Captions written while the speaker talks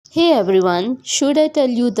Hey everyone, should I tell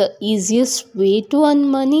you the easiest way to earn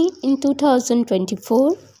money in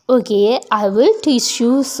 2024? Okay, I will teach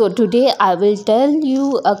you. So today I will tell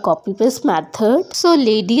you a copy paste method. So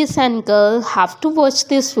ladies and girls have to watch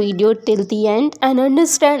this video till the end and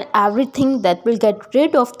understand everything that will get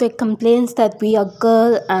rid of the complaints that we are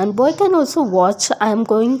girl and boy can also watch. I am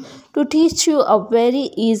going to teach you a very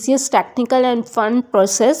easiest technical and fun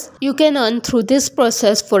process. You can earn through this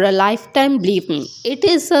process for a lifetime, believe me. It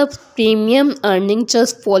is a premium earning,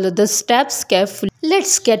 just follow the steps carefully.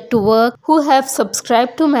 Let's get to work. Who have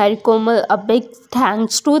subscribed to Mary Komal, a big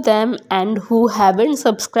thanks to them, and who haven't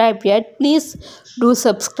subscribed yet, please do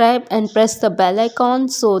subscribe and press the bell icon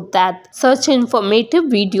so that such informative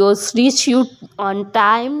videos reach you on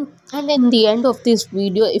time. And in the end of this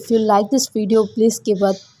video, if you like this video, please give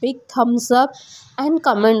a big thumbs up and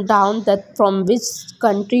comment down that from which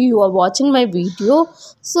country you are watching my video,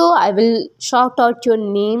 so I will shout out your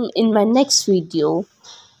name in my next video.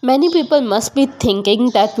 Many people must be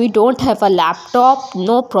thinking that we don't have a laptop.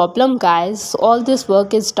 No problem guys, all this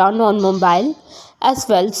work is done on mobile as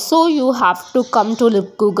well. So you have to come to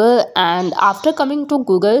Google, and after coming to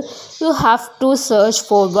Google you have to search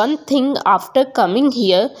for one thing. After coming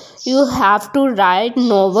here you have to write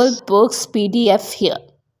novel books PDF here.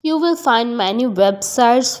 You will find many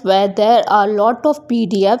websites where there are a lot of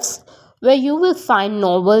PDFs where you will find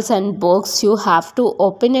novels and books. You have to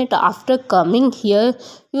open it. After coming here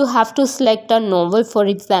you have to select a novel. For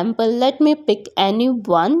example, let me pick any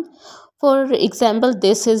one. For example,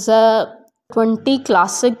 this is a 20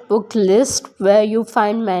 classic book list where you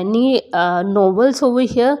find many novels over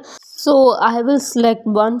here. So I will select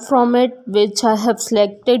one from it, which I have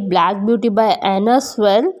selected Black Beauty by Anna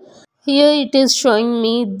Swell. Here it is showing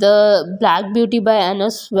me the Black Beauty by Anna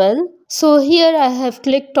Swell. So here I have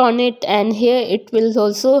clicked on it, and here it will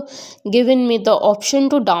also given me the option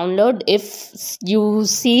to download. If you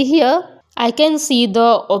see here, I can see the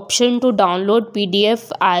option to download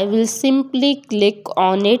PDF. I will simply click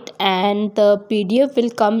on it and the PDF will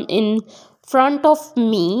come in front of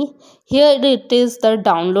me. Here it is the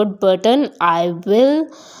download button. I will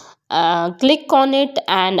click on it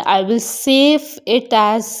and I will save it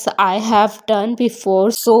as I have done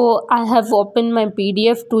before. So I have opened my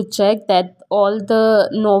PDF to check that all the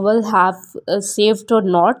novel have saved or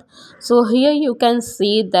not. So here you can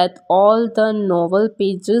see that all the novel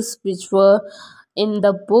pages which were in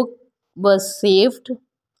the book were saved.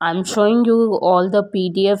 I'm showing you all the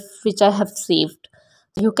PDF which I have saved.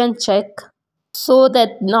 You can check, so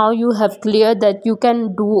that now you have clear that you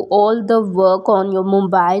can do all the work on your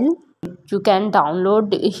mobile. You can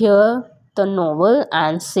download here the novel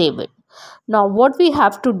and save it. Now what we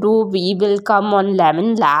have to do, we will come on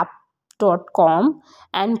lemonlab.com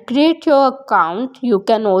and create your account. You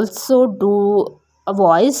can also do a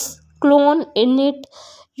voice clone in it.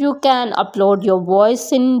 You can upload your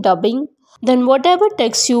voice in dubbing, then whatever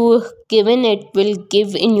text you given it will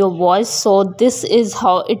give in your voice. So this is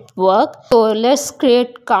how it works. So let's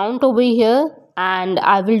create account over here, and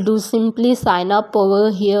I will do simply sign up over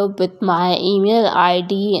here with my email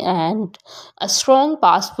ID and a strong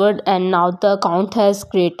password, and now the account has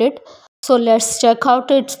created. So let's check out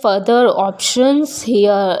its further options.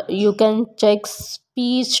 Here you can check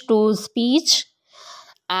speech to speech,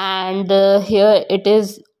 and here it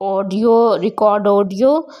is audio, record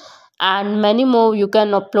audio, and many more. You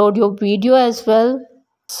can upload your video as well.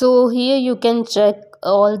 So here you can check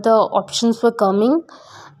all the options were coming,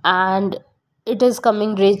 and it is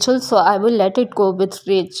coming Rachel, so I will let it go with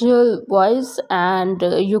Rachel voice. And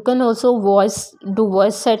you can also do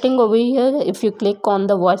voice setting over here. If you click on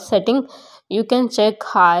the voice setting, you can check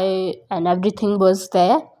hi and everything was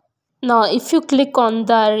there. Now if you click on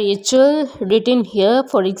the Rachel written here,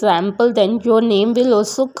 for example, then your name will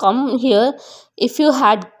also come here. If you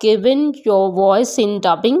had given your voice in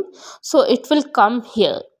dubbing, so it will come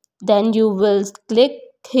here. Then you will click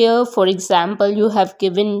here. For example, you have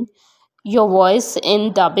given your voice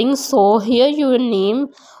in dubbing, so here your name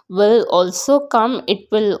will also come. It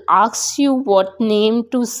will ask you what name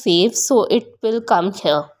to save, so it will come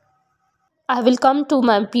here. I will come to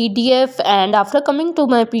my PDF, and after coming to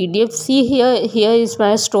my PDF, see here is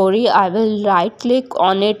my story. I will right click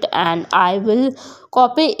on it and I will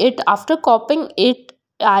copy it. After copying it,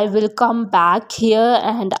 I will come back here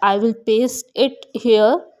and I will paste it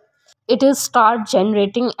here. It will start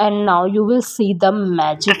generating, and now you will see the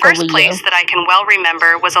magic over here. The first place that I can well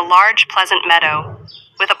remember was a large pleasant meadow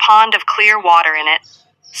with a pond of clear water in it.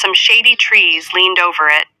 Some shady trees leaned over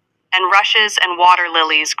it, and rushes and water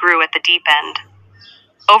lilies grew at the deep end.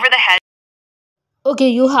 Over the hedge. Okay,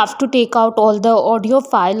 you have to take out all the audio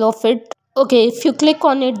file of it. Okay, if you click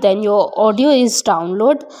on it, then your audio is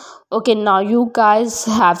download. Okay, now you guys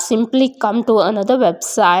have simply come to another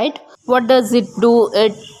website. What does it do?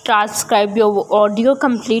 It transcribe your audio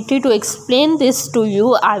completely. To explain this to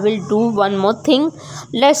you, I will do one more thing.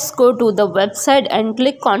 Let's go to the website and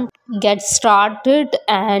click on get started,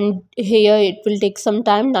 and here it will take some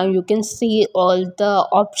time. Now you can see all the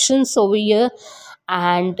options over here,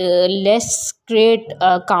 and let's create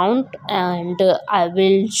a account, and I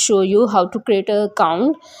will show you how to create an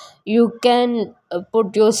account. You can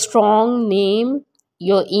put your strong name,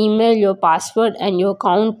 your email, your password, and your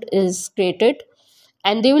account is created,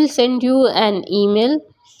 and they will send you an email.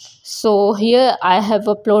 So here I have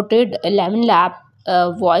uploaded 11 lab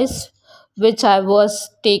voice which I was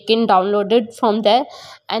taken downloaded from there,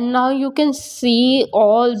 and now you can see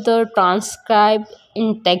all the transcribe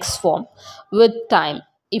in text form with time.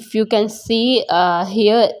 If you can see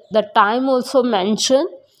here, the time also mentioned.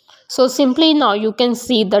 So simply now you can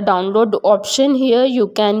see the download option here. You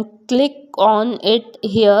can click on it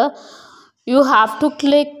here. You have to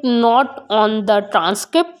click not on the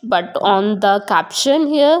transcript but on the caption.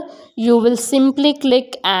 Here you will simply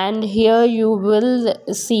click, and here you will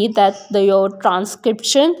see that your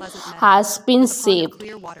transcription has been saved,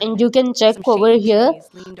 and you can check over here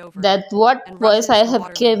that what voice I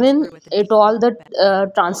have given it, all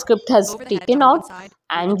the transcript has taken out,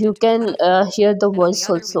 and you can hear the voice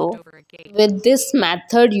also. With this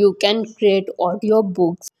method you can create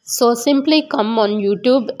audiobooks. So simply come on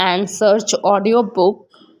YouTube and search audiobook,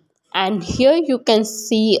 and here you can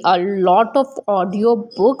see a lot of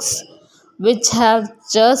audiobooks which have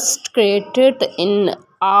just created in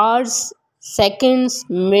hours, seconds,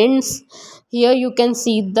 minutes. Here you can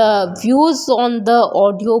see the views on the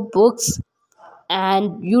audiobooks,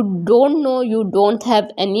 and you don't know, you don't have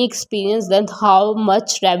any experience, then how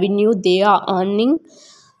much revenue they are earning.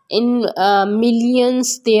 In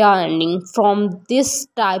millions they are earning from this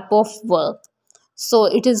type of work. So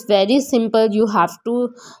it is very simple. You have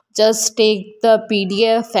to just take the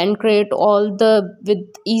PDF and create all the with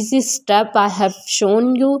easy step I have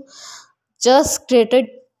shown you. Just create it.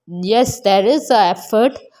 Yes, there is a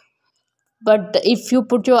effort, but if you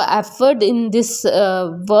put your effort in this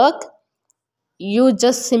work, you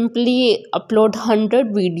just simply upload 100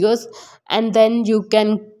 videos, and then you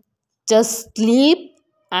can just sleep,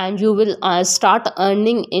 and you will start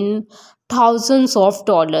earning in thousands of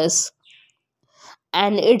dollars,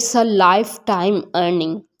 and it's a lifetime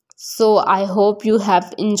earning. So I hope you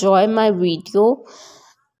have enjoyed my video.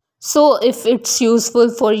 So if it's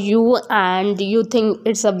useful for you and you think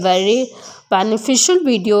it's a very beneficial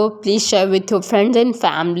video, please share with your friends and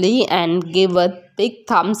family, and give a big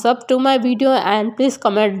thumbs up to my video, and please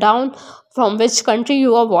comment down from which country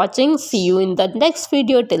you are watching. See you in the next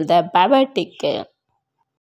video. Till then, bye bye, take care.